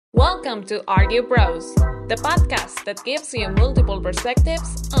Welcome to Argue Bros, the podcast that gives you multiple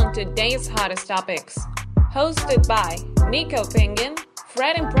perspectives on today's hottest topics. Hosted by Nico Penguin,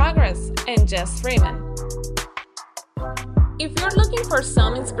 Fred in Progress, and Jess Freeman. If you're looking for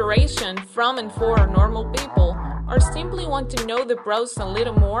some inspiration from and for normal people, or simply want to know the bros a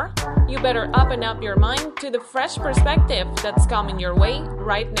little more, you better open up your mind to the fresh perspective that's coming your way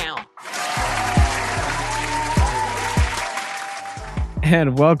right now.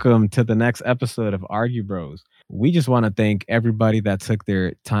 And welcome to the next episode of Argue Bros. We just want to thank everybody that took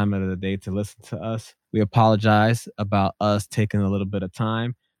their time out of the day to listen to us. We apologize about us taking a little bit of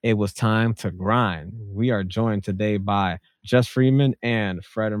time. It was time to grind. We are joined today by Jess Freeman and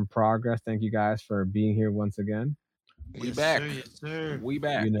Fred in Progress. Thank you guys for being here once again. We back. We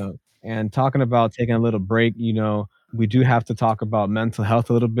back. And talking about taking a little break, we do have to talk about mental health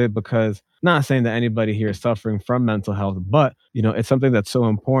a little bit because not saying that anybody here is suffering from mental health, but it's something that's so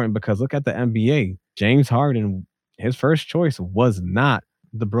important because look at the NBA. James Harden, his first choice was not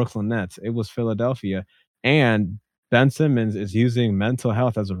the Brooklyn Nets. It was Philadelphia. And Ben Simmons is using mental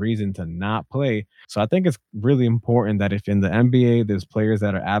health as a reason to not play. So I think it's really important that if in the NBA there's players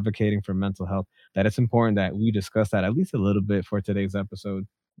that are advocating for mental health, that it's important that we discuss that at least a little bit for today's episode.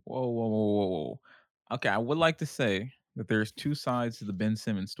 Whoa. Okay, I would like to say that there's two sides to the Ben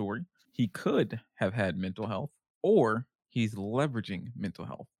Simmons story. He could have had mental health, or he's leveraging mental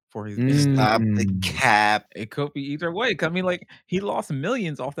health for his benefit. Stop the cap. It could be either way. I mean, like, he lost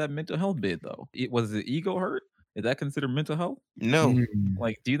millions off that mental health bid, though. Was the ego hurt? Is that considered mental health? No.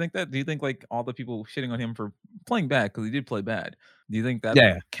 Like, do you think like all the people shitting on him for playing bad, because he did play bad, do you think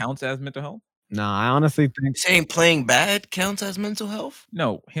that counts as mental health? No, I honestly think saying playing bad counts as mental health?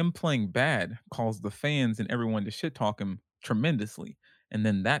 No, him playing bad caused the fans and everyone to shit talk him tremendously. And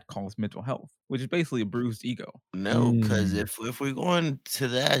then that caused mental health, which is basically a bruised ego. No, because if we're going to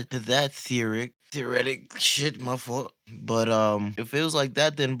that theoretic shit, my fault. But if it was like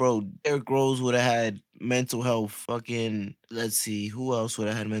that, then bro, Derrick Rose would have had mental health. Fucking, let's see, who else would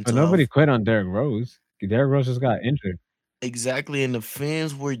have had mental But health? nobody quit on Derrick Rose. Derrick Rose just got injured. Exactly, and the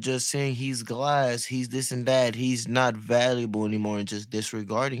fans were just saying he's glass, he's this and that, he's not valuable anymore, and just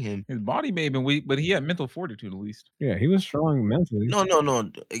disregarding him. His body may have been weak, but he had mental fortitude at least. Yeah, he was strong mentally. No,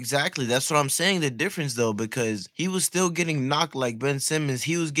 exactly. That's what I'm saying. The difference though, because he was still getting knocked like Ben Simmons.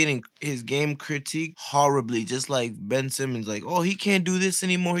 He was getting his game critiqued horribly, just like Ben Simmons. Like, oh, he can't do this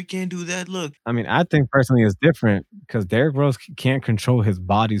anymore. He can't do that. Look. I mean, I think personally it's different because Derrick Rose can't control his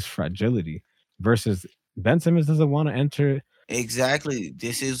body's fragility versus Ben Simmons doesn't want to enter. Exactly.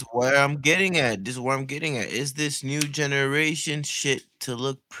 This is where I'm getting at. Is this new generation shit to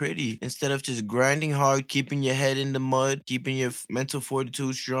look pretty instead of just grinding hard, keeping your head in the mud, keeping your mental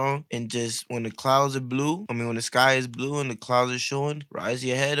fortitude strong, and just when the clouds are blue, when the sky is blue and the clouds are showing, rise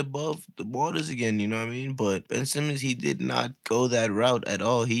your head above the waters again, you know what I mean? But Ben Simmons, he did not go that route at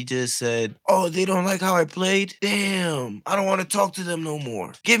all. He just said, oh, they don't like how I played? Damn, I don't want to talk to them no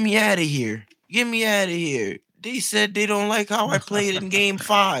more. Get me out of here. They said they don't like how I played in game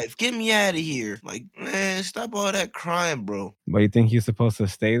 5. Get me out of here. Like, man, stop all that crying, bro. But you think he's supposed to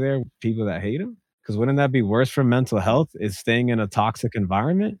stay there with people that hate him? Because wouldn't that be worse for mental health, is staying in a toxic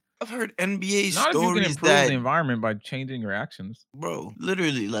environment? I've heard NBA Not stories if you can improve the environment by changing your actions. Bro,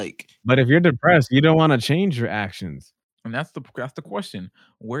 literally, like... But if you're depressed, you don't want to change your actions. And that's the question.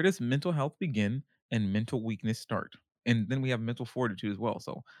 Where does mental health begin and mental weakness start? And then we have mental fortitude as well.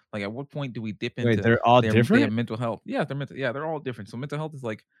 So, like, at what point do we dip into? Wait, they're all different. They have mental health. Yeah, they're all different. So, mental health is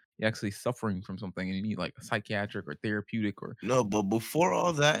like you're actually suffering from something, and you need like a psychiatric or therapeutic or. No, but before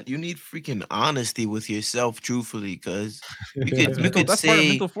all that, you need freaking honesty with yourself, truthfully, because you could that's say part of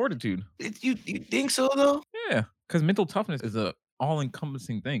mental fortitude. You think so though? Yeah, because mental toughness is a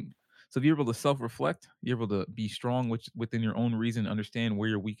all-encompassing thing. So if you're able to self-reflect, you're able to be strong within your own reason, understand where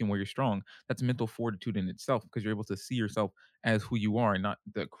you're weak and where you're strong. That's mental fortitude in itself, because you're able to see yourself as who you are and not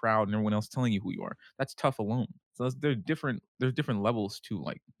the crowd and everyone else telling you who you are. That's tough alone. So there's different levels to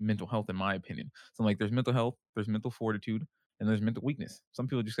like mental health, in my opinion. So like there's mental health, there's mental fortitude, and there's mental weakness. Some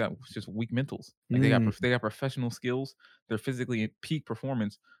people just got weak mentals. Like they got professional skills, they're physically at peak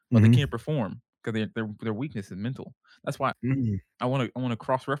performance, but they can't perform because their weakness is mental. That's why I want to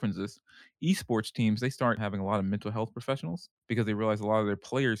cross-reference this. Esports teams, they start having a lot of mental health professionals because they realized a lot of their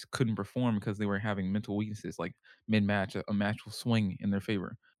players couldn't perform because they were having mental weaknesses. Like mid-match, a match will swing in their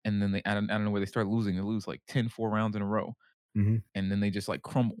favor, and then I don't know where they start losing. They lose like 10-4 rounds in a row, and then they just like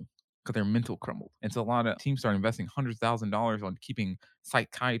crumble because their mental crumbled. And so a lot of teams start investing $100,000 on keeping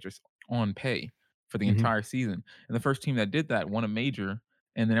psychiatrists on pay for the entire season. And the first team that did that won a major,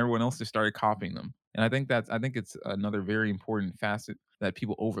 and then everyone else just started copying them. And I think it's another very important facet that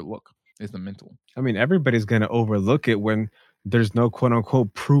people overlook is the mental. I mean, everybody's going to overlook it when there's no quote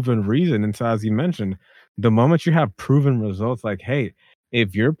unquote proven reason. And so, as you mentioned, the moment you have proven results, like, hey,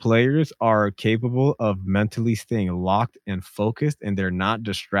 if your players are capable of mentally staying locked and focused and they're not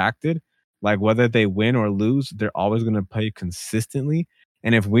distracted, like whether they win or lose, they're always going to play consistently.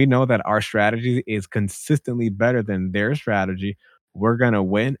 And if we know that our strategy is consistently better than their strategy, we're going to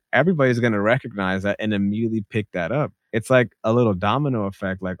win. Everybody's going to recognize that and immediately pick that up. It's like a little domino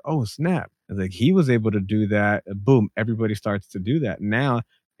effect, like, oh, snap. It's like he was able to do that. Boom, everybody starts to do that. Now,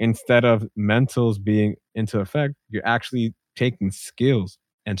 instead of mentals being into effect, you're actually taking skills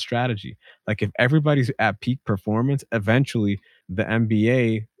and strategy. Like if everybody's at peak performance, eventually the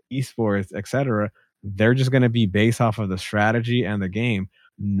NBA, esports, etc., they're just going to be based off of the strategy and the game,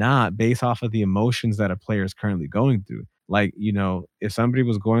 not based off of the emotions that a player is currently going through. Like, if somebody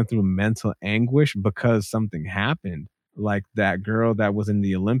was going through mental anguish because something happened, like that girl that was in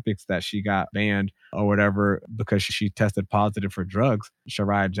the Olympics that she got banned or whatever because she tested positive for drugs,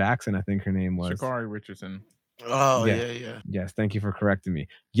 Shariah Jackson, I think her name was. Sha'Carri Richardson. Oh, Yeah. yeah. Yes, thank you for correcting me.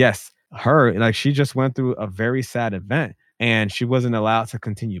 Yes, her, like she just went through a very sad event and she wasn't allowed to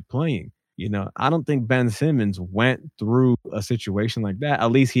continue playing. I don't think Ben Simmons went through a situation like that.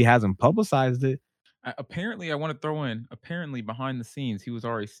 At least he hasn't publicized it. Apparently, I want to throw in, apparently behind the scenes, he was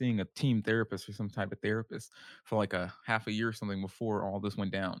already seeing a team therapist or some type of therapist for like a half a year or something before all this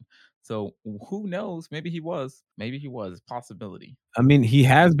went down. So who knows? Maybe he was. Possibility. I mean, he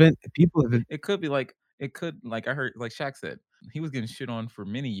has been. People have been. It could be like I heard, like Shaq said, he was getting shit on for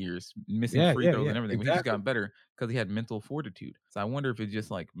many years, missing Yeah, free yeah, throws yeah, and everything. But he just exactly. got better because he had mental fortitude. So I wonder if it's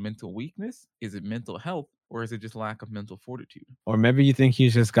just like mental weakness. Is it mental health, or is it just lack of mental fortitude? Or maybe you think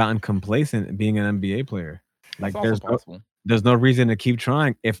he's just gotten complacent being an NBA player. That's Like also possible. there's no reason to keep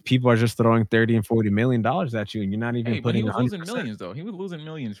trying if people are just throwing $30 and $40 million at you and you're not even Hey, but he putting was 100%. losing millions though. He was losing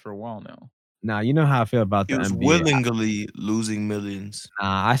millions for a while now. Now, you know how I feel about He the was NBA. willingly losing millions.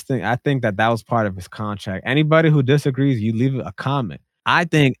 I think that was part of his contract. Anybody who disagrees, you leave a comment. I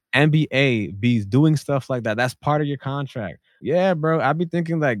think NBA be doing stuff like that. That's part of your contract. Yeah, bro. I be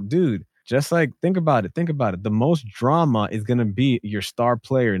thinking like, dude, just like think about it. Think about it. The most drama is gonna be your star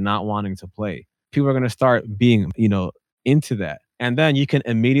player not wanting to play. People are gonna start being, into that. And then you can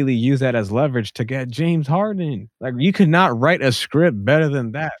immediately use that as leverage to get James Harden. Like you could not write a script better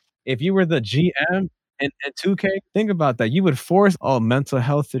than that. If you were the GM and 2K, think about that. You would force a mental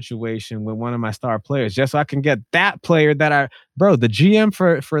health situation with one of my star players just so I can get that player the GM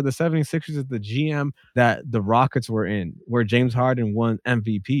for the 76ers is the GM that the Rockets were in, where James Harden won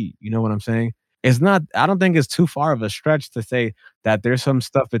MVP. You know what I'm saying? I don't think it's too far of a stretch to say that there's some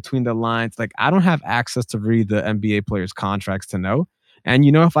stuff between the lines. Like I don't have access to read the NBA players' contracts to know. And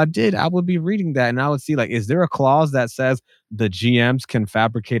if I did, I would be reading that and I would see like, is there a clause that says the GMs can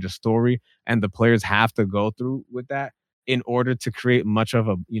fabricate a story and the players have to go through with that in order to create much of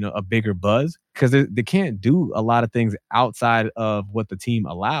a bigger buzz? Because they can't do a lot of things outside of what the team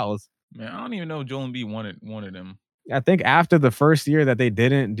allows. Man, I don't even know if Joel Embiid wanted him. I think after the first year that they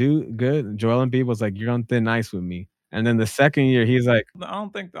didn't do good, Joel Embiid was like, "You're on thin ice with me." And then the second year, he's like, I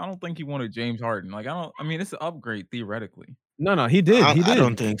don't think he wanted James Harden. Like I mean, it's an upgrade theoretically. No, he did. He I did.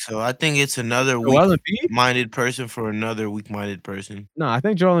 don't think so. I think it's another Joel Embiid? weak-minded person for another weak-minded person. No, I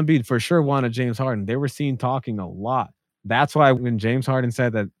think Joel Embiid for sure wanted James Harden. They were seen talking a lot. That's why when James Harden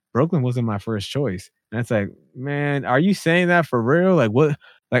said that Brooklyn wasn't my first choice, and it's like, man, are you saying that for real? Like what?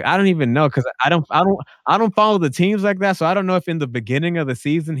 Like I don't even know because I don't follow the teams like that, so I don't know if in the beginning of the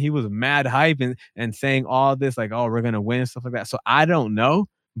season he was mad hype and saying all this like, oh, we're gonna win stuff like that. So I don't know.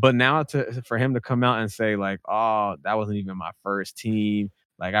 But now for him to come out and say like, oh, that wasn't even my first team.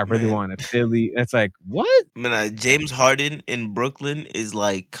 Like I really wanted Philly. It's like what? Man, James Harden in Brooklyn is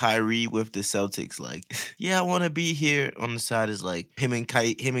like Kyrie with the Celtics. Like, yeah, I want to be here. On the side is like him and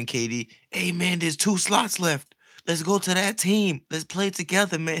KD. Hey man, there's 2 slots left. Let's go to that team. Let's play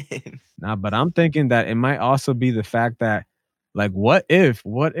together, man. Nah, but I'm thinking that it might also be the fact that, like, what if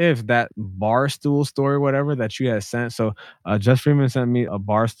that Barstool story, whatever that you had sent? So, Just Freeman sent me a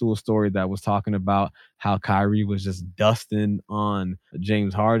Barstool story that was talking about how Kyrie was just dusting on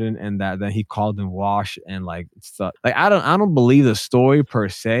James Harden, and that then he called him wash and like stuff. Like, I don't believe the story per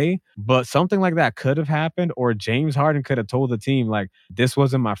se, but something like that could have happened, or James Harden could have told the team like, this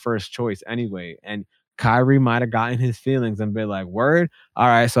wasn't my first choice anyway, and Kyrie might have gotten his feelings and been like, word, all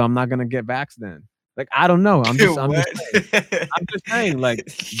right, so I'm not gonna get backs then. Like, I don't know. I'm just saying, like,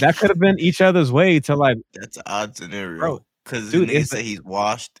 that could have been each other's way to like. That's an odd scenario. Bro, Because the dude. nigga said he's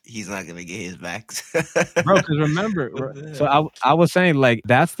washed, he's not gonna get his vax. Bro, because remember, What the so hell? I was saying like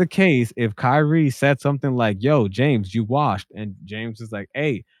that's the case if Kyrie said something like, "Yo, James, you washed," and James is like,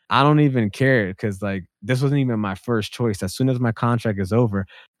 "Hey, I don't even care because like this wasn't even my first choice. As soon as my contract is over,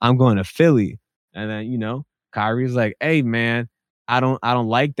 I'm going to Philly." And then Kyrie's like, "Hey, man, I don't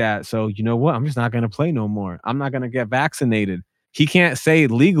like that. So you know what? I'm just not gonna play no more. I'm not gonna get vaccinated." He can't say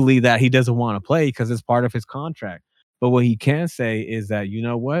legally that he doesn't want to play because it's part of his contract. But what he can say is that, you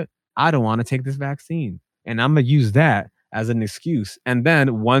know what? I don't want to take this vaccine. And I'm gonna use that as an excuse. And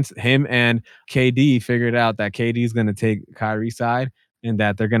then once him and KD figured out that KD is gonna take Kyrie's side and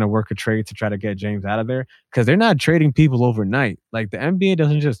that they're gonna work a trade to try to get James out of there, because they're not trading people overnight. Like the NBA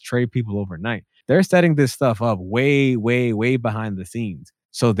doesn't just trade people overnight. They're setting this stuff up way, way, way behind the scenes.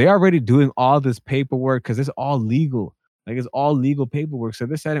 So they're already doing all this paperwork because it's all legal. Like it's all legal paperwork. So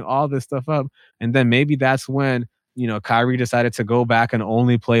they're setting all this stuff up. And then maybe that's when Kyrie decided to go back and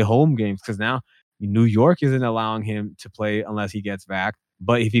only play home games because now New York isn't allowing him to play unless he gets back.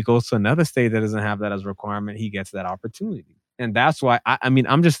 But if he goes to another state that doesn't have that as a requirement, he gets that opportunity. And that's why I mean,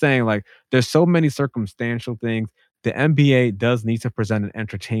 I'm just saying, like, there's so many circumstantial things. The NBA does need to present an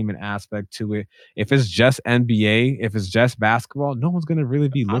entertainment aspect to it. If it's just NBA, if it's just basketball, no one's gonna really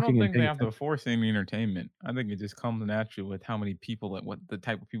be I don't looking and think they paying have to attention. force any entertainment. I think it just comes naturally with how many people what the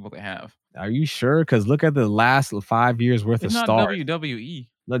type of people they have. Are you sure? Because look at the last 5 years worth It's of not stars. WWE.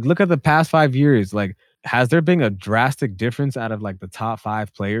 Like, look at the past 5 years. Like, has there been a drastic difference out of like the top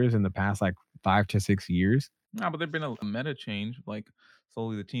 5 players in the past like 5 to 6 years? No, but there's been a meta change. Like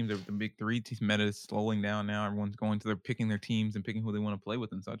slowly, the big three meta is slowing down now. Everyone's going to they're picking their teams and picking who they want to play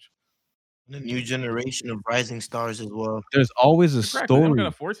with and such. The new generation of rising stars as well. There's always a Exactly. They don't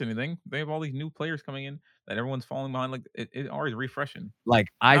gotta story. force anything. They have all these new players coming in that everyone's falling behind. Like it always refreshing. Like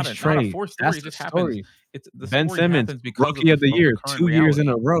Not Ice a Trade. forced story. That's It the just happens. story. It's the Ben story Simmons, happens because Rookie of the of Year, current 2 years in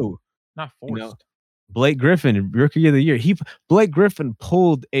a reality, row. not You know, forced. Blake Griffin, Rookie of the Year. Blake Griffin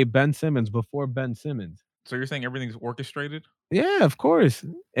pulled a Ben Simmons before Ben Simmons. So you're saying everything's orchestrated? Yeah, of course.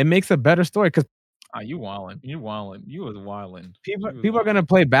 It makes a better story because You wildin'. You wildin'. You was wildin'. people are gonna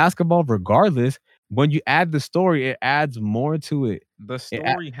play basketball regardless. When you add the story, it adds more to it. The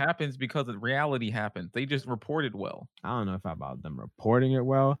story happens because the reality happens. They just reported well. I don't know if about them reporting it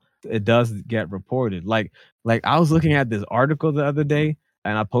well. It does get reported. Like I was looking at this article the other day,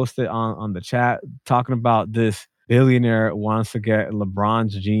 and I posted on the chat talking about this billionaire wants to get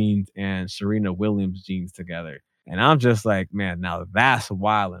LeBron's jeans and Serena Williams jeans together. And I'm just like, man, now that's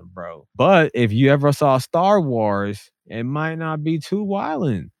wildin', bro. But if you ever saw Star Wars, it might not be too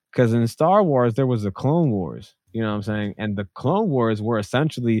wildin'. Because in Star Wars, there was the Clone Wars. You know what I'm saying? And the Clone Wars were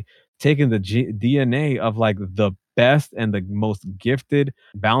essentially taking the DNA of like the best and the most gifted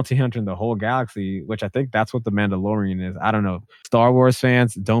bounty hunter in the whole galaxy, which I think that's what the Mandalorian is. I don't know. Star Wars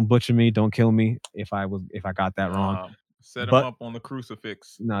fans, don't butcher me, don't kill me if I got that wrong. Set him But up on the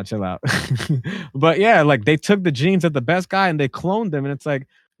crucifix. no, chill out. But yeah, like they took the genes of the best guy and they cloned them, and it's like,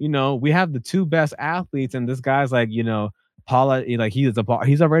 we have the two best athletes, and this guy's like, Paula, like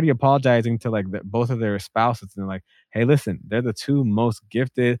he's already apologizing to like both of their spouses, and like, hey, listen, they're the two most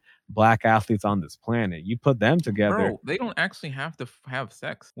gifted black athletes on this planet. You put them together, Bro, they don't actually have to have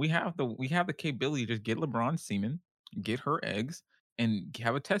sex. We have the capability to just get LeBron's semen, get her eggs, and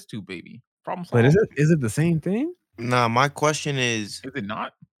have a test tube baby. Problem solved. but is it the same thing? Nah, my question is Is it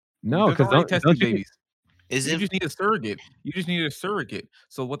not? No, There's because already test tube babies. is You it just need a surrogate. You just need a surrogate.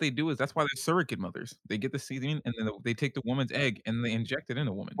 So what they do is that's why they're surrogate mothers. They get the semen and then they take the woman's egg and they inject it in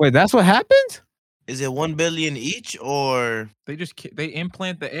a woman. Wait, that's what happens? is it 1 billion each or They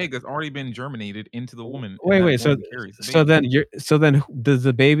implant the egg that's already been germinated into the woman. and Wait, that wait. So woman carries the baby. does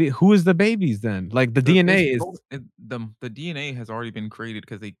the baby? Who is the babies then? Like the DNA is. The DNA has already been created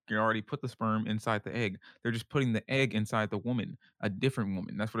because they already put the sperm inside the egg. They're just putting the egg inside the woman, a different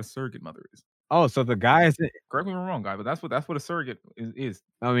woman. That's what a surrogate mother is. Oh, so the guy is. Correct me if I'm wrong, guy, but that's what a surrogate is.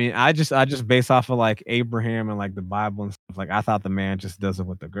 I mean, I just based off of like Abraham and like the Bible and stuff. Like I thought the man just does it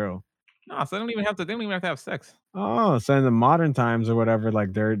with the girl. No, so they don't even have to have sex. Oh, so in the modern times or whatever,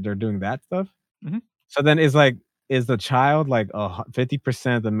 like they're doing that stuff. Mhm. So then is the child like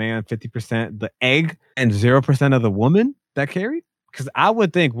 50% the man, 50% the egg, and 0% of the woman that carried? Because I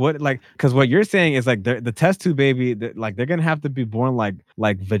would think because what you're saying is like the test tube baby, like they're gonna have to be born like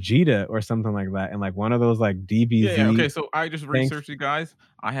Vegeta or something like that, and like one of those like DBZ. Yeah, okay. So I just researched it, guys.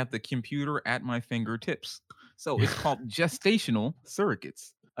 I have the computer at my fingertips. So it's called gestational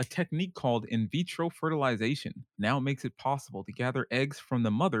surrogates. A technique called in vitro fertilization now makes it possible to gather eggs from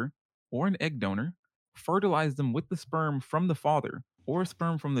the mother or an egg donor, fertilize them with the sperm from the father or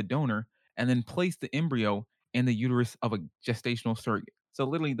sperm from the donor, and then place the embryo and the uterus of a gestational surrogate. So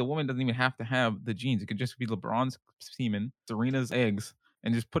literally, the woman doesn't even have to have the genes. It could just be LeBron's semen, Serena's eggs,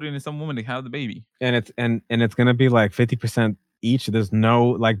 and just put it in some woman to have the baby. And it's gonna be like 50% each. There's no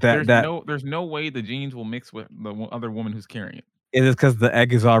like that. There's no way the genes will mix with the other woman who's carrying it. It is because the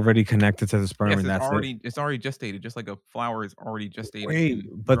egg is already connected to the sperm, Yes, and that's it's already gestated, just like a flower is already gestated. Wait,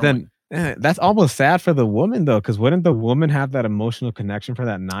 but then that's almost sad for the woman though, because wouldn't the woman have that emotional connection for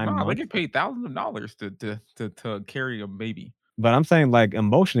that 9 they months? get paid thousands of dollars to carry a baby. But I'm saying, like,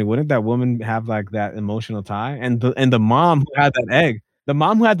 emotionally, wouldn't that woman have like that emotional tie? And the mom who had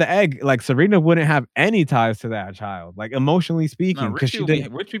the egg, like Serena wouldn't have any ties to that child, like emotionally speaking, No, because she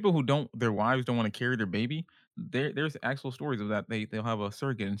didn't. rich people who their wives don't want to carry their baby. There's actual stories of that. They'll have a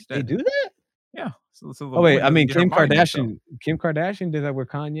surrogate instead. They do that? Yeah. So the Oh wait, woman I mean doesn't get her body mixed up. Kim Kardashian did that with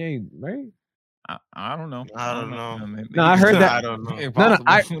Kanye, right? I don't know. I don't know. No, I heard that. I don't know.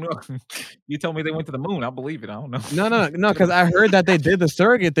 No, you told me they went to the moon. I believe it. I don't know. No, because I heard that they did the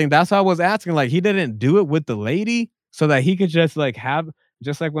surrogate thing. That's why I was asking. Like, he didn't do it with the lady so that he could just like have,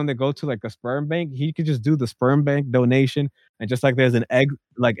 just like when they go to like a sperm bank, he could just do the sperm bank donation, and just like there's an egg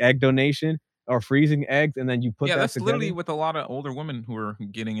donation or freezing eggs, and then you put that that's together. literally with a lot of older women who are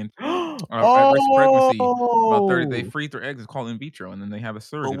getting into at risk pregnancy. About 30, they freeze their eggs. It's called in vitro, and then they have a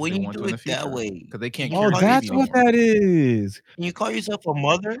surrogate. But when they you want do to in it the that future, way, because they can't. Oh, that's what that is. Can you call yourself a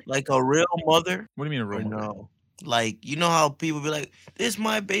mother, like a real mother? What do you mean a real mother? No. Like, you know how people be like, "This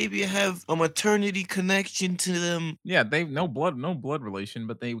my baby," have a maternity connection to them. Yeah, they've no blood relation,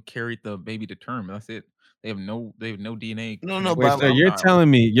 but they carried the baby to term. That's it. They have no DNA. No, Wait, so you're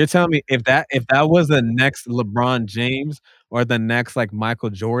telling me if that was the next LeBron James or the next like Michael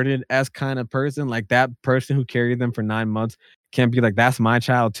Jordan-esque kind of person, like that person who carried them for 9 months can't be like, that's my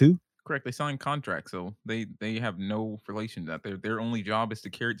child too? Correct. They signed contracts, so they have no relation to that. Their only job is to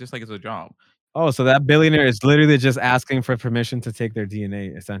carry, just like it's a job. Oh, so that billionaire is literally just asking for permission to take their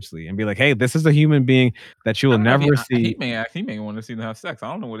DNA, essentially, and be like, "Hey, this is a human being that you will never see." He may want to see them have sex. I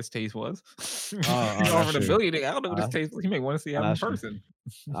don't know what his taste was. Over the billionaire, I don't know what his taste was. He may want to see him in person.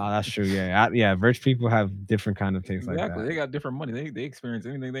 Oh, that's true. Yeah, rich people have different kind of tastes like that. Exactly. They got different money. They experience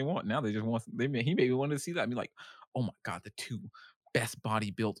anything they want. Now they just want. He may want to see that and be like, "Oh my god, the two best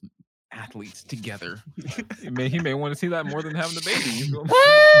body built athletes together." he may want to see that more than having the baby.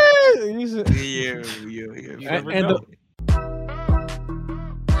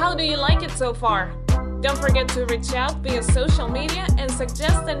 How do you like it so far? Don't forget to reach out via social media and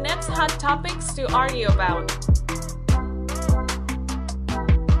suggest the next hot topics to argue about.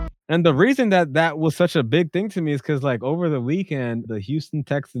 And the reason that was such a big thing to me is because, like, over the weekend, the Houston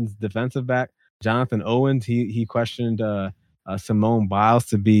Texans defensive back Jonathan Owens, he questioned Simone Biles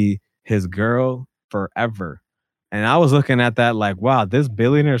to be his girl forever. And I was looking at that like, wow, this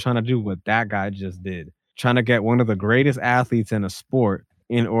billionaire is trying to do what that guy just did, trying to get one of the greatest athletes in a sport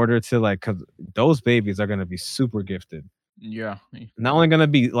in order to, like, because those babies are going to be super gifted. Yeah. Not only going to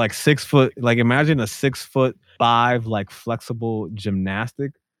be like 6 foot, like imagine a 6'5" like flexible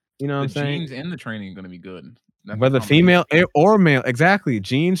gymnastic. You know what I'm saying? The genes and the training are going to be good. Whether female or male, exactly.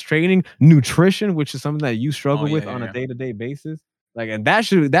 Genes, training, nutrition, which is something that you struggle with on a day-to-day basis. Like, and that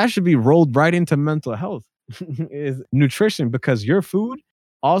should be rolled right into mental health. Is nutrition, because your food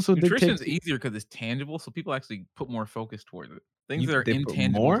also nutrition's easier because it's tangible, so people actually put more focus towards it. Things that are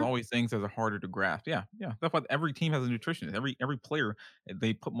intangible is always things that are harder to grasp. Yeah. That's why every team has a nutritionist. Every player,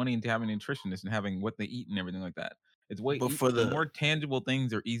 they put money into having a nutritionist and having what they eat and everything like that. It's the more tangible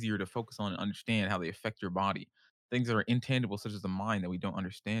things are easier to focus on and understand how they affect your body. Things that are intangible, such as the mind, that we don't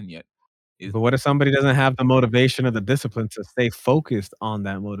understand yet. But what if somebody doesn't have the motivation or the discipline to stay focused on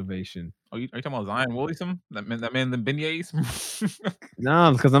that motivation? Are you talking about Zion Williamson? That man, the beignets?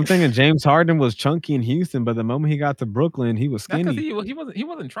 No, because I'm thinking James Harden was chunky in Houston, but the moment he got to Brooklyn, he was skinny. He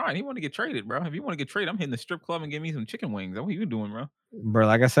wasn't trying. He wanted to get traded, bro. If you want to get traded, I'm hitting the strip club and getting me some chicken wings. That's what you doing, bro. Bro,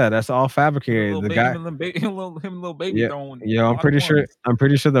 like I said, that's all fabricated. The guy, him and little baby throwing. Yeah, I'm pretty sure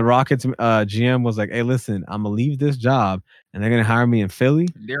the Rockets GM was like, "Hey, listen, I'm gonna leave this job, and they're gonna hire me in Philly."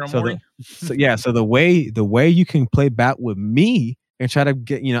 So the way you can play back with me and try to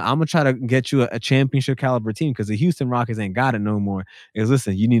get, I'm gonna try to get you a championship caliber team, because the Houston Rockets ain't got it no more. Is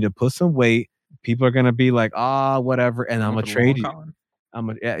listen, you need to put some weight. People are gonna be like, whatever, and I'm gonna trade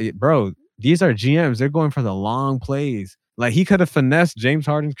you. Bro, these are GMs. They're going for the long plays. Like, he could have finessed James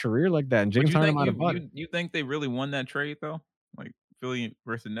Harden's career like that, and James Harden might have won. You think they really won that trade though? Like Philly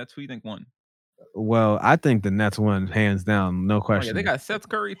versus Nets, who you think won? Well, I think the Nets won hands down, no question. Yeah, they got Seth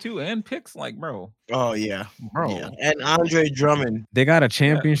Curry too and picks, like, bro. Oh yeah, bro, and Andre Drummond. They got a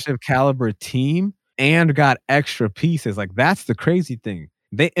championship caliber team and got extra pieces. Like, that's the crazy thing.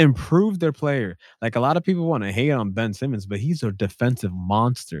 They improved their player. Like, a lot of people want to hate on Ben Simmons, but he's a defensive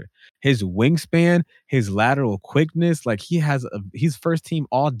monster. His wingspan, his lateral quickness, like he's first team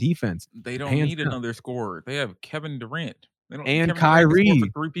all defense. They don't Hands need down. another scorer. They have Kevin Durant. They don't. And Kevin Durant can score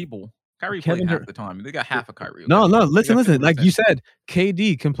for Kyrie. 3 people. Kyrie Kevin played half Dur- the time. They got half of Kyrie. No, okay? no, They listen. got Like 50%. you said,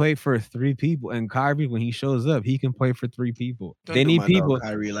 KD can play for 3 people, and Kyrie, when he shows up, he can play for 3 people. Don't They do need my dog people.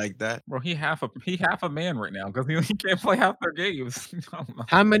 Kyrie like that. Bro, he half a man right now because he can't play half their games.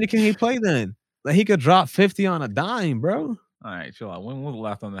 How many can he play then? Like, he could drop 50 on a dime, bro. All right, chill out. When was the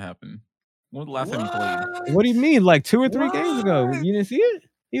last time that happened? When was the last time he played? What do you mean? Like 2 or 3 games ago? What? You didn't see it?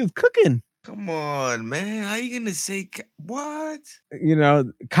 He was cooking. Come on, man. How you gonna say what? You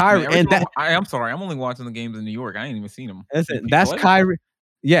know, Kyrie, Man, and that. I'm sorry. I'm only watching the games in New York. I ain't even seen them. Listen, that's Kyrie.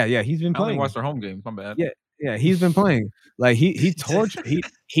 Yeah, he's been I only playing. watched their home games. My bad. Yeah, he's been playing. Like he torched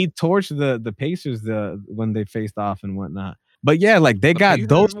he torched the Pacers when they faced off and whatnot. But yeah, like they got Pacers,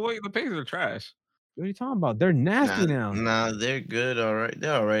 those. boy, the Pacers are trash. What are you talking about? They're nasty now. Nah, they're good. All right,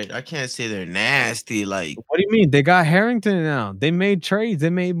 they're all right. I can't say they're nasty. Like, What do you mean? They got Harrington now. They made trades. They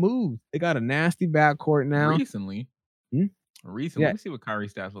made moves. They got a nasty backcourt now. Recently. Hmm? Recently. Yeah. Let me see what Kyrie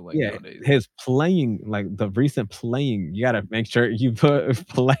stats look like Yeah, nowadays. his playing, like the recent playing, you gotta make sure you put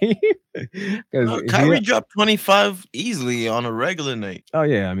playing. Kyrie dropped 25 easily on a regular night. Oh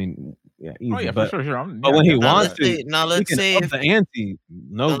yeah, I mean, yeah, easy. Oh yeah, but, for sure. but when he Now wants let's to, say, now he let's can say up if the ante.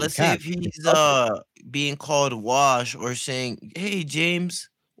 No, now let's say cap. if he's being called wash or saying, "Hey James,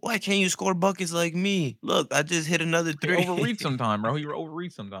 why can't you score buckets like me? Look, I just hit another He 3." overreads sometimes, bro. He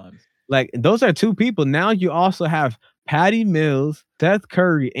overreads sometimes. Like, those are 2 people. Now you also have Patty Mills, Seth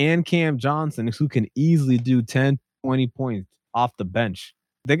Curry, and Cam Johnson, who can easily do 10, 20 points off the bench.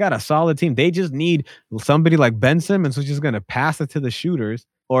 They got a solid team. They just need somebody like Ben Simmons, who's just going to pass it to the shooters,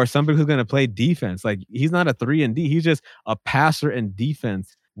 or somebody who's going to play defense. Like, he's not a 3-and-D. He's just a passer and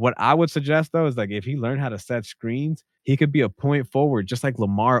defense. What I would suggest, though, is like if he learned how to set screens, he could be a point forward, just like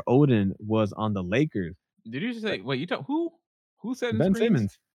Lamar Odom was on the Lakers. Did you just say, wait, you talk who? Who said Ben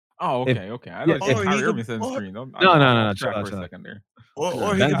Simmons. Oh, If- okay. I yeah, thought if Kyrie he Irving could- said or- screen. No, chill chill for out. a second there. Or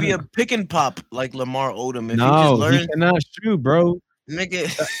he Ben could be a Simmons. pick and pop like Lamar Odom. If No, he he just learns, cannot shoot, bro. nigga.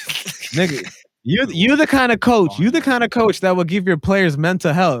 Nigga, you the kind of coach. You the kind of coach that will give your players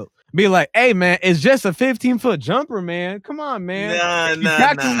mental health. Be like, hey man, it's just a 15-foot jumper, man. Come on, man. Nah, You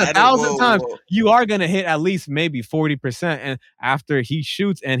practice I don't- 1,000 whoa, times. whoa. You are gonna hit at least maybe 40%. And after he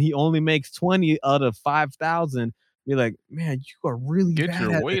shoots and he only makes 20 out of 5,000, be like, man, you are really Get bad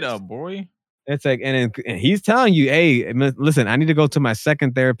your at weight this. up, boy. It's like, and he's telling you, hey, listen, I need to go to my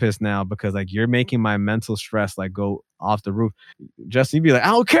second therapist now because like you're making my mental stress like go off the roof. Justin, you'd be like, I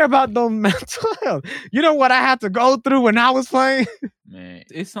don't care about no mental health. You know what I had to go through when I was playing? Man,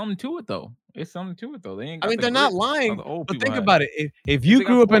 it's something to it though. They ain't. I got mean, the they're not grit lying. the old But people think had. about it. If They you got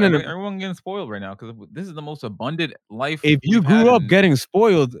grew up in spoiled. an Everyone getting spoiled right now because this is the most abundant life. if you we've had grew up in- getting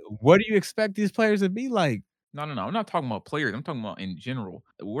spoiled, what do you expect these players to be like? No. I'm not talking about players. I'm talking about in general.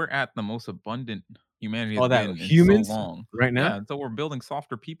 We're at the most abundant humanity Oh, has that been humans in so long. right now? Yeah, so we're building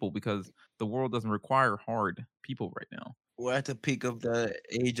softer people because the world doesn't require hard people right now. We're at the peak of the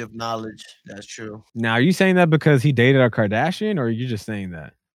age of knowledge. That's true. Now, are you saying that because he dated a Kardashian, or are you just saying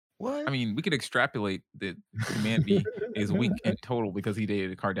that? What? I mean, we could extrapolate that humanity is weak in total because he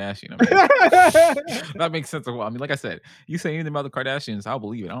dated a Kardashian. I mean, that makes sense. I mean, like I said, you say anything about the Kardashians, I'll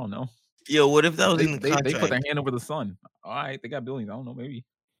believe it. I don't know. Yo, what if that was in the They contract? put their hand over the sun. All right, they got billions. I don't know, maybe.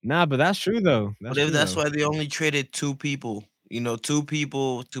 Nah, but that's true though. What if that's true, why they only traded 2 people? You know, 2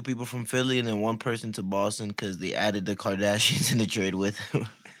 people from Philly and then 1 person to Boston because they added the Kardashians in the trade with him.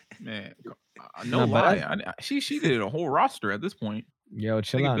 Man, Nah, no but lie. She did a whole roster at this point. Yo, They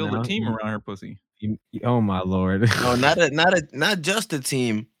chill could out build now. a team around her pussy. Oh my lord. No, not just a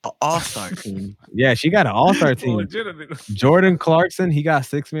team, an all-star team. Yeah, she got an all-star team. Legitimate. Jordan Clarkson, he got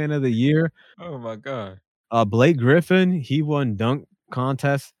 6th man of the year. Oh my god. Blake Griffin, he won dunk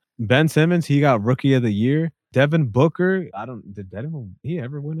contest. Ben Simmons, he got rookie of the year. Devin Booker, did he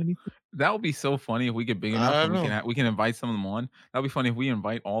ever win anything? That would be so funny if we get big I enough don't and know. we can invite some of them on. That'd be funny if we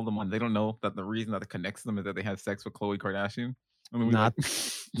invite all of them on. They don't know that the reason that it connects them is that they had sex with Khloe Kardashian. I mean, Nah,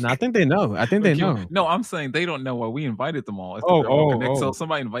 No, I think they know. I think they know. No, I'm saying they don't know why we invited them all. It's that Oh, they're all oh, connected. oh. So if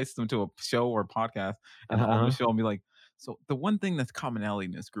somebody invites them to a show or a podcast and all Uh-huh. the show and be like, so the one thing that's commonality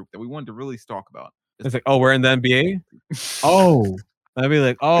in this group that we wanted to really talk about is It's like, oh, we're in the NBA? Oh. I'd be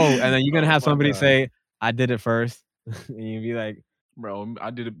like, oh, and then you're gonna Oh have my somebody God. say, I did it first. And you'd be like, bro, I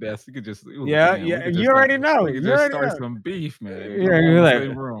did it best. You could just it was a Yeah, plan. We yeah, could you just already know. We could You just already start know. some beef, man. Yeah, We all you're in the like-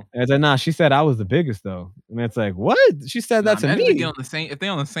 same room. and then nah, she said I was the biggest though. And it's like, what? She said that to Nah, imagine They me. get on the same, if they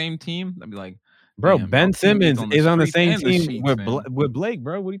on the same team, I'd be like, Bro, Damn, y'all Ben teammates Simmons on the is on the streets same and the team sheets, fam. with Blake,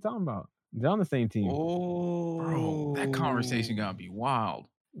 bro. What are you talking about? They're on the same team. Bro, that conversation Oh. gotta be wild.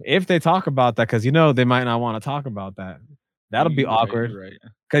 If they talk about that, because they might not want to talk about that. That'll be You right, awkward. you right.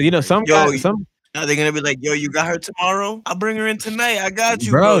 Because You right. some Yo, guys, some now they're gonna be like, yo, you got her tomorrow? I'll bring her in tonight. I got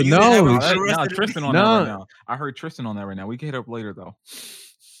you, Bro, bro. You didn't have her no, for the rest Nah, of the Tristan day. on that right no, now. I heard Tristan on that right now. We can hit up later though.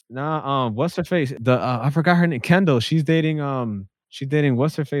 nah. What's her face? I forgot her name. Kendall. She's dating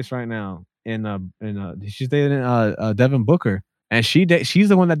what's her face right now? She's dating Devin Booker, and she's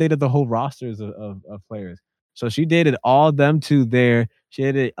the one that dated the whole rosters of players. So she dated all them two there. She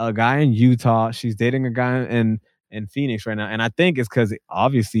dated a guy in Utah. She's dating a guy in Phoenix right now, and I think it's because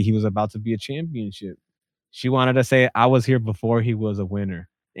obviously he was about to be a championship. She wanted to say, I was here before he was a winner.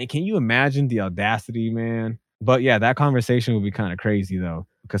 And can you imagine the audacity, man? But yeah, that conversation would be kind of crazy though,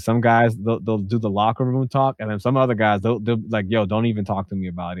 because some guys they'll do the locker room talk, and then some other guys they'll like, yo, don't even talk to me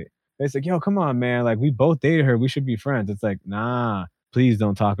about it. It's like, yo, come on, man. Like we both dated her, we should be friends. It's like, nah, please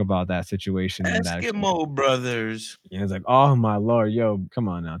don't talk about that situation and that. Eskimo brothers. And it's like, oh my lord, yo, come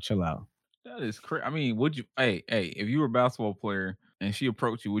on now, chill out. That is crazy. I mean, would you? Hey, if you were a basketball player and she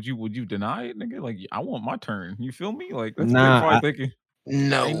approached you, would you deny it, nigga? Like, I want my turn. You feel me? Like, that's what they're Nah, probably thinking.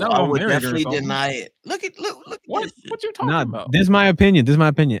 No, Ain't none I of them would married or definitely something. deny it. Look at What? this shit. What you talking nah. about? This is my opinion.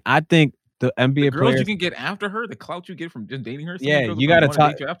 I think the NBA The girls players. you can get after her, the clout you get from just dating her. Some Yeah, girls you will gotta wanna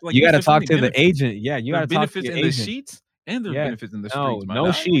talk. date you after. Like, You there's gotta just so talk many to the benefits. agent. Yeah, you There's gotta talk to benefits your in the agent. sheets and there's Yeah, benefits in the streets, my no guy.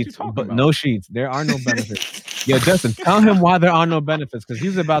 What you sheets, talking but about? no sheets. There are no benefits. Yo, Justin, tell him why there are no benefits, because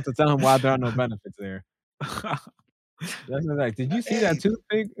he's about to tell him why there are no benefits there. Justin's like, did you see that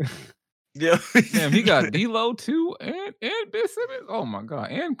toothpick? Yeah. Damn, he got D'Lo too, and Ben Simmons. Oh my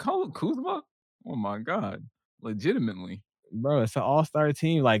god, and Kuzma. Oh my god, legitimately, Bro, it's an all-star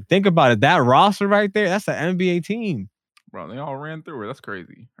team. Like, think about it. That roster right there, that's an NBA team. bro. They all ran through her. That's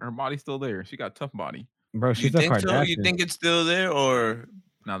crazy. Her body's still there. She got tough body. Bro, You she's a think so? You Kardashian. think it's still there, or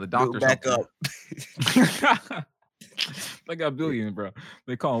Now the build doctor's back helping. up? They got billions, bro.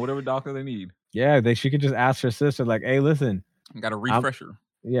 They call them whatever doctor they need. Yeah, she could just ask her sister, like, hey, listen. Got a refresher.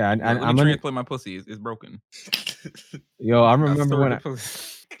 Yeah, Let I'm me gonna transplant my pussy. It's broken. Yo, I Got remember stored when the I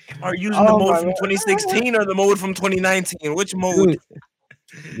pussy. Are you using the mode from 2016 or the mode from 2019? Which mode?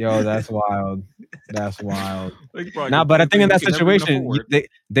 Dude, yo, that's wild. That's wild. They probably Nah, get but I 10 think in things that you can never even situation, afford.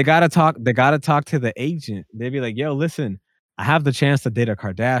 they gotta talk. They gotta talk to the agent. They'd be like, "Yo, listen, I have the chance to date a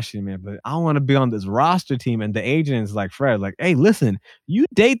Kardashian, man, but I want to be on this roster team." And the agent is like, "Fred, like, hey, listen, you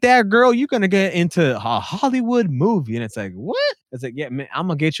date that girl, you're gonna get into a Hollywood movie." And it's like, what? It's like, yeah, man, I'm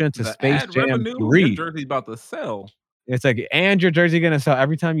gonna get you into The Space ad Jam revenue, your 3. jersey's about to sell. It's like, and your jersey gonna sell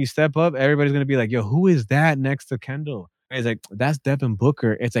every time you step up. Everybody's gonna be like, "Yo, who is that next to Kendall?" And it's like, that's Devin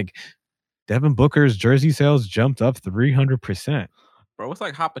Booker. It's like Devin Booker's jersey sales jumped up 300%. Bro, it's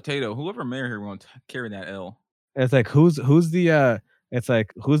like hot potato. Whoever married her going to carry that L. It's like who's the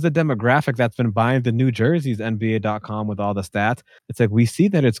demographic that's been buying the new jerseys, NBA.com with all the stats. It's like we see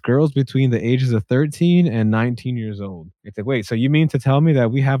that it's girls between the ages of 13 and 19 years old. It's like, wait, so you mean to tell me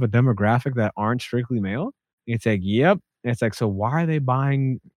that we have a demographic that aren't strictly male? It's like, yep. It's like, so why are they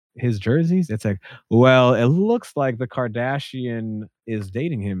buying his jerseys? It's like, well, it looks like the Kardashian is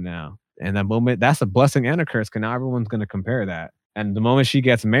dating him now. And that moment, that's a blessing and a curse, because now everyone's going to compare that. And the moment she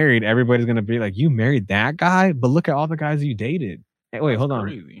gets married, everybody's going to be like, you married that guy? But look at all the guys you dated. Hey, wait, That's hold on.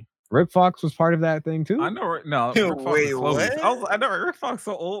 crazy. Rick Fox was part of that thing too? I know, right? No, Rick Fox Wait, is Chloe. what? I know Rick Fox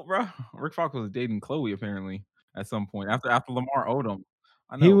so old, bro. Rick Fox was dating Chloe apparently at some point after Lamar owed him.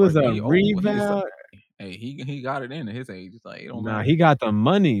 I know, He was right? a But he old. rebound. Hey, he got it in at his age. It's like it don't Nah, matter. he got the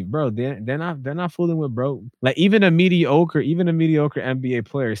money, bro. They're not fooling with broke. Like even a mediocre NBA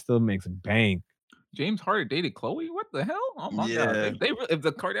player still makes bank. James Harden dated Chloe. What the hell? Oh my god! Yeah. If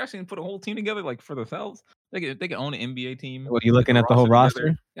the Kardashians put a whole team together, like for themselves, they could own an NBA team. What, you get looking at the whole roster?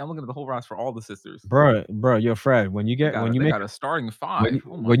 together. Yeah, I'm looking at the whole roster for all the sisters. Bro, yo, Fred, when you They got a starting five.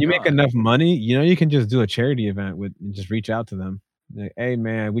 when you make enough money, you can just do a charity event with and just reach out to them. Like, hey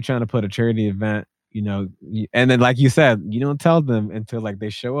man, we trying to put a charity event, and then like you said, you don't tell them until like they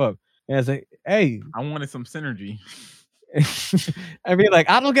show up. And it's like, hey, I wanted some synergy. I mean, like,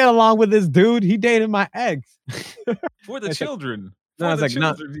 I don't get along with this dude. He dated my ex. For the It's like, children. no, For it's the like, no,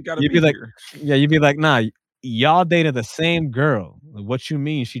 children, you gotta you'd be be like, here. yeah, you'd be like, nah, y'all dated the same girl. What you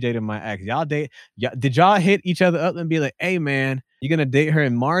mean she dated my ex? Did y'all hit each other up and be like, hey man, you gonna date her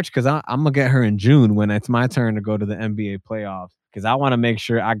in March? Because I'm gonna get her in June when it's my turn to go to the NBA playoffs. Because I want to make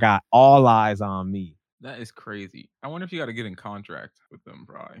sure I got all eyes on me. That is crazy. I wonder if you got to get in contract with them,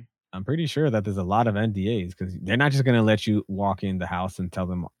 probably. I'm pretty sure that there's a lot of NDAs because they're not just gonna let you walk in the house and tell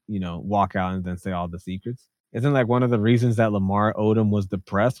them, walk out and then say all the secrets. Isn't like one of the reasons that Lamar Odom was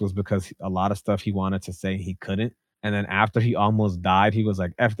depressed was because a lot of stuff he wanted to say he couldn't, and then after he almost died, he was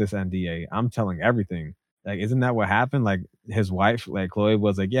like, "F this NDA, I'm telling everything." Like, isn't that what happened? Like his wife, like Chloe,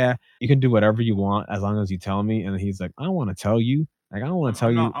 was like, "Yeah, you can do whatever you want as long as you tell me," and he's like, "I don't want to tell you. Like, I don't want to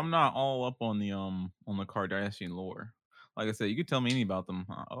tell you." I'm not all up on the Kardashian lore. Like I said, you could tell me any about them.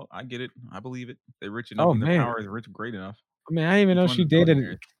 Oh, I get it. I believe it. They're rich enough Oh and their man, power is rich great enough. I mean, I didn't even Each know one she is dated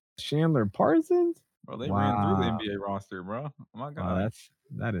billionaires. Chandler Parsons. Bro, they ran through the Wow, NBA roster, bro. Oh my wow, god.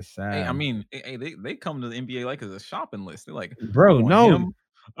 that is Hey, I sad, mean, hey, they come to the NBA like as a shopping list. They're like, I bro. want No, him.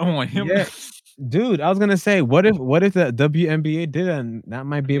 I want him. yeah, dude. I was gonna say, what if the WNBA did, and that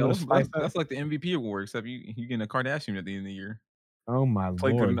might be Yo, able to spice up. that's like the MVP award, except you getting a Kardashian at the end of the year. Oh my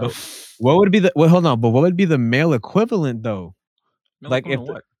Play good lord! But enough. what would be the wait? Hold on. But what would be the male equivalent though? Mel Like if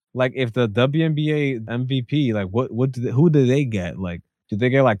Equivalent what? if the WNBA MVP, like who do they get? Like, do they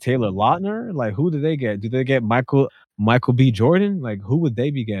get like Taylor Lautner? Like, who do they get? Do they get Michael B. Jordan? Like, who would they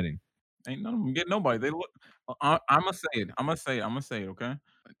be getting? Ain't none of them get nobody. They look. I'm gonna say it. I'm gonna say it. I'm gonna say it. Okay.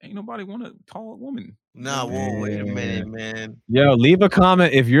 Ain't nobody want a tall woman. Nah, whoa, wait a minute, Man. man. Yo, leave a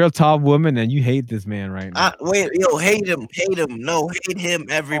comment if you're a tall woman and you hate this man right now. Wait, yo, hate him. No, hate him,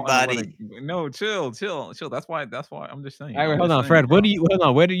 Tall athletic. everybody. No, chill. That's why. I'm just saying. All right, I'm hold just on, saying, Fred. bro. What do you hold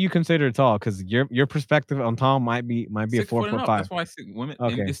on? Where do you consider tall? Because your perspective on tall might be a 6 foot and up. 4'5". That's why I say women.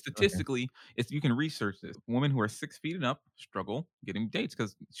 And Okay, it's statistically, it's you can research this. Women who are 6 feet and up struggle getting dates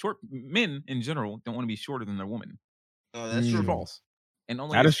because short men in general don't want to be shorter than their woman. Oh, that's True or Mm, true. false? And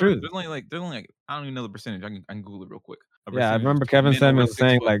only that a is certain true. there's only like I don't even know the percentage. I can Google it real quick. A Yeah, I percentage of remember Kevin men over Simmons six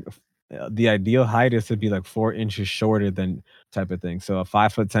saying foot. like the ideal height is to be like 4 inches shorter than type of thing. So a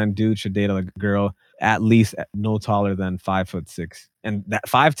 5'10" dude should date like a girl at least no taller than 5'6", and that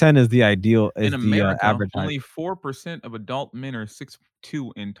 5'10" is the ideal In is the America, average height. only 4% of adult men are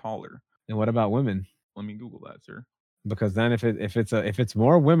 6'2" and taller. And what about women? Let me Google that, sir. Because then if it's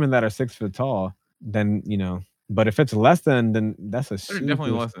more women that are 6 foot tall, then But if it's less than, then that's a They're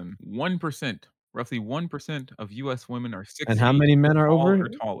definitely super. less than 1%. Roughly 1% of U.S. women are And 6 how feet many men are tall over? or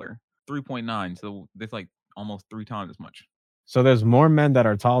taller. 3.9. So that's like almost 3 times as much. So there's more men that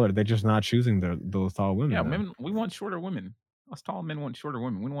are taller. They're just not choosing those tall Yeah, women then. women. We want shorter women. Us tall men want shorter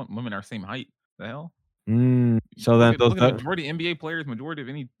women. We don't want women our same height. The hell? So then those Look at the majority of NBA players. Majority of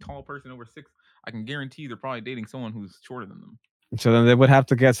any tall person over 6. I can guarantee they're probably dating someone who's shorter than them. So then they would have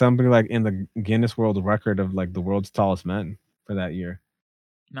to get somebody like in the Guinness World Record of like the world's tallest men for that year.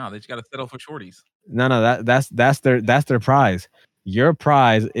 No, they just got to settle for shorties. No, that's their prize. Your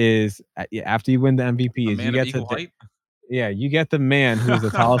prize is after you win the MVP A is you man of get to equal height. you get the man who's the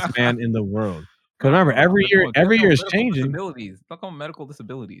tallest man in the world. Because No, remember, no, no. every year is Medical changing. disabilities. Talk about medical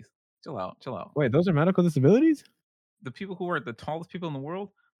disabilities. Chill out. Chill out. Wait, those are medical disabilities? The people who are the tallest people in the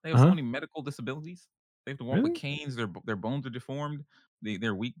world, they have so Uh-huh. many medical disabilities. They have to walk with Really? canes. Their bones are deformed.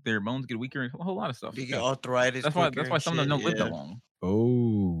 They're weak. Their bones get weaker. And a whole lot of stuff. They get Yeah. arthritis That's quicker why and some of them shit. don't live that Yeah. long.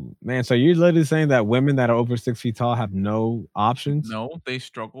 Oh man, so you're literally saying that women that are over 6 feet tall have no options? No, they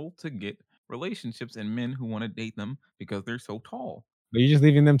struggle to get relationships and men who want to date them because they're so tall. But you're just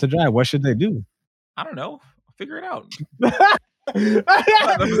leaving them to dry. What should they do? I don't know. Figure it out.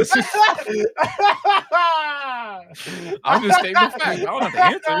 I'm just stating the fact. I don't have the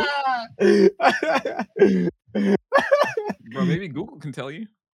answer. Bro, maybe Google can tell you.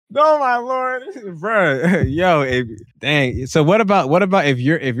 Oh my lord, bro, yo, dang. So what about if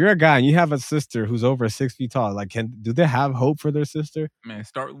you're a guy and you have a sister who's over 6 feet tall? Like, do they have hope for their sister? Man,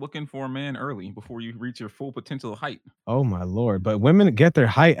 start looking for a man early before you reach your full potential height. Oh my lord! But women get their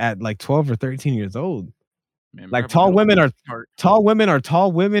height at like 12 or 13 years old. Man, Like tall women are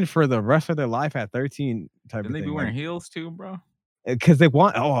tall women for the rest of their life at 13 type Then of they be thing. wearing heels too, bro. Because they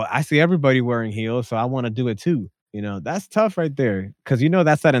want. Oh, I see everybody wearing heels, so I want to do it too. That's tough right there. Because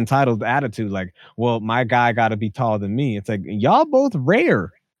that's that entitled attitude. Like, well, my guy got to be taller than me. It's like y'all both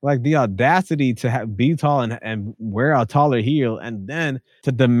rare. Like the audacity to be tall and wear a taller heel, and then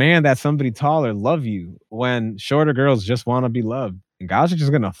to demand that somebody taller love you when shorter girls just want to be loved. And guys are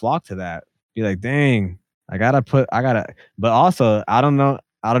just gonna flock to that. Be like, dang, I gotta. But also, I don't know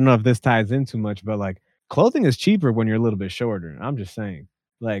if this ties in too much, but like clothing is cheaper when you're a little bit shorter. I'm just saying.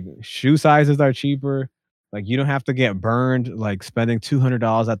 Like shoe sizes are cheaper. Like you don't have to get burned like spending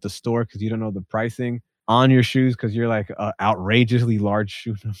 $200 at the store because you don't know the pricing on your shoes because you're like a outrageously large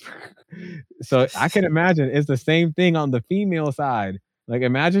shoe number. So I can imagine it's the same thing on the female side. Like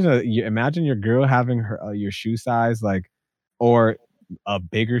imagine your girl having your shoe size like or a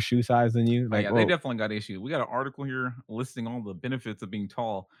bigger shoe size than you. Oh, Like, yeah, they well, definitely got issues. We got an article here listing all the benefits of being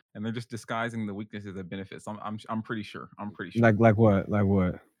tall, and they're just disguising the weaknesses as benefits. I'm pretty sure. I'm pretty sure. like what? Like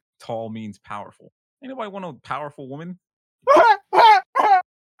what? Tall means powerful. Anybody want a powerful woman?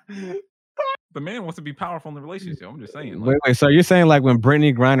 The man wants to be powerful in the relationship. I'm just saying. Like, wait. So you're saying like when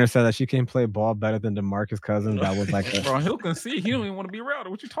Brittany Griner said that she can play ball better than DeMarcus Cousins, that was like bro, he'll concede. He don't even want to be around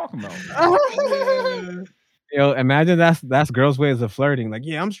her. What you talking about? Yo, imagine that's girls' ways of flirting. Like,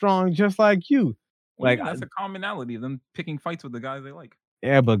 yeah, I'm strong just like you. Well, like that's a commonality of them picking fights with the guys they like.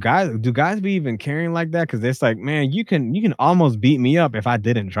 Yeah, but do guys be even caring like that? Because it's like, man, you can almost beat me up if I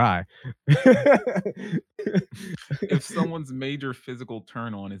didn't try. If someone's major physical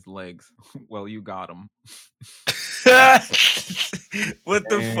turn on his legs, well, you got him. What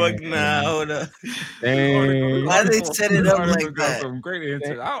the fuck now? Hold up. Why they set it up like that? Some great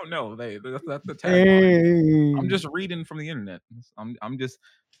answers. I don't know. That's the tagline. I'm just reading from the internet. I'm just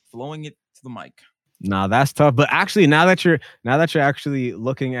flowing it to the mic. Nah, that's tough. But actually, now that you're actually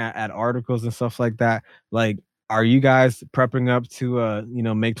looking at articles and stuff like that, like, are you guys prepping up to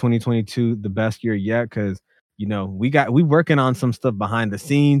make 2022 the best year yet? Because we working on some stuff behind the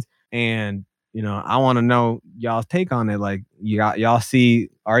scenes, and I want to know y'all's take on it. Like, y'all see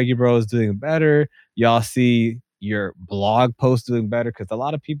Argue Bros doing better. Y'all see your blog post doing better, because a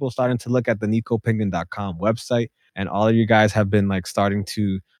lot of people starting to look at the NicoPenguin.com website, and all of you guys have been like starting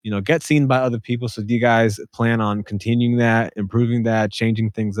to get seen by other people. So do you guys plan on continuing that, improving that,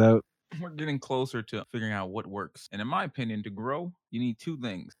 changing things out? We're getting closer to figuring out what works. And in my opinion, to grow, you need two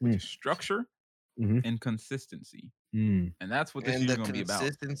things: which is structure and consistency. And that's what this year's going to be about.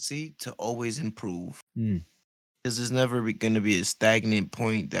 Consistency to always improve. Because there's never going to be a stagnant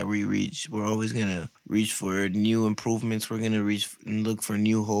point that we reach. We're always going to reach for new improvements. We're going to reach and look for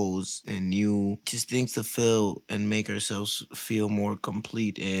new holes and new just things to fill and make ourselves feel more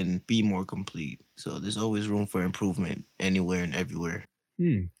complete and be more complete. So there's always room for improvement anywhere and everywhere.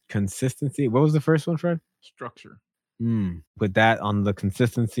 Consistency. What was the first one, Fred? Structure. With that on the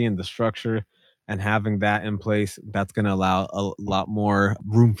consistency and the structure and having that in place, that's going to allow a lot more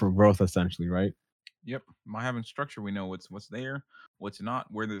room for growth, essentially, right? Yep. By having structure, we know what's there, what's not,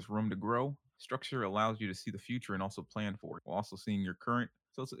 where there's room to grow. Structure allows you to see the future and also plan for it, while also seeing your current.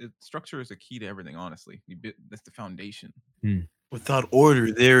 So structure is a key to everything, honestly. That's the foundation. Without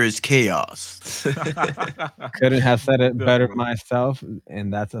order, there is chaos. Couldn't have said it better myself,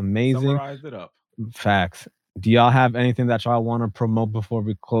 and that's amazing. Summarized it up. Facts. Do y'all have anything that y'all want to promote before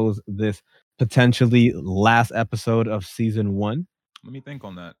we close this potentially last episode of season 1? Let me think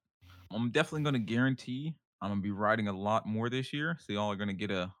on that. I'm definitely going to guarantee I'm going to be writing a lot more this year. So y'all are going to get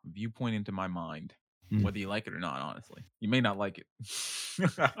a viewpoint into my mind, whether you like it or not, honestly. You may not like it.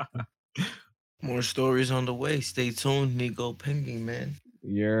 More stories on the way. Stay tuned, Nico Penguin, man.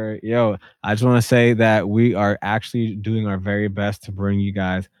 I just want to say that we are actually doing our very best to bring you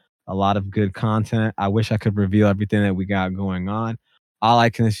guys a lot of good content. I wish I could reveal everything that we got going on. All I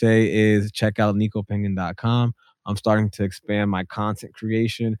can say is check out NicoPenguin.com. I'm starting to expand my content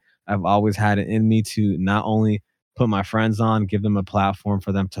creation. I've always had it in me to not only put my friends on, give them a platform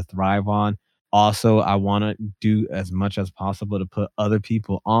for them to thrive on. Also, I want to do as much as possible to put other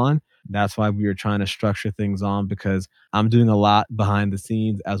people on. That's why we are trying to structure things on, because I'm doing a lot behind the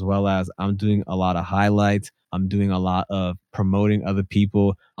scenes, as well as I'm doing a lot of highlights. I'm doing a lot of promoting other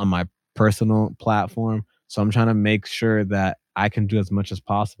people on my personal platform. So I'm trying to make sure that I can do as much as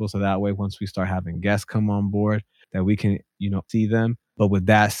possible. So that way, once we start having guests come on board, that we can, see them. But with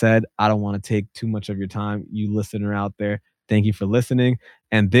that said, I don't want to take too much of your time. You listener out there, thank you for listening.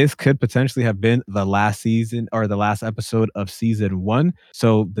 And this could potentially have been the last season or the last episode of season 1.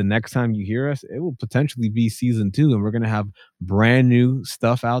 So the next time you hear us, it will potentially be season 2. And we're going to have brand new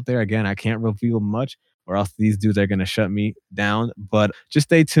stuff out there. Again, I can't reveal much, or else these dudes are going to shut me down. But just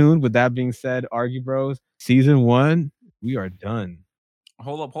stay tuned. With that being said, Argue Bros, season 1, we are done.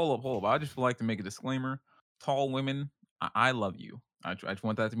 Hold up. I just would like to make a disclaimer. Tall women, I love you. I just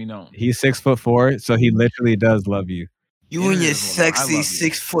want that to be known. He's 6'4", so he literally does love you. You and your sexy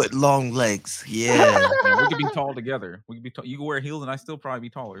 6 foot long legs. Yeah. We could be tall together. We could be tall. You can wear heels and I still probably be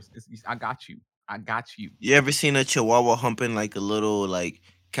taller. I got you. You ever seen a Chihuahua humping like a little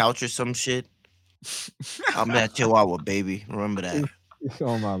couch or some shit? I'm that Chihuahua, baby. Remember that.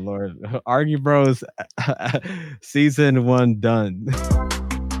 Oh my Lord. Argue Bros season 1 done.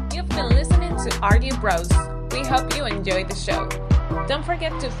 You've been listening to Argue Bros. We hope you enjoyed the show. Don't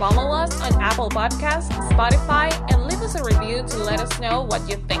forget to follow us on Apple Podcasts, Spotify, and leave us a review to let us know what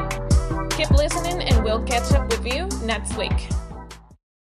you think. Keep listening and we'll catch up with you next week.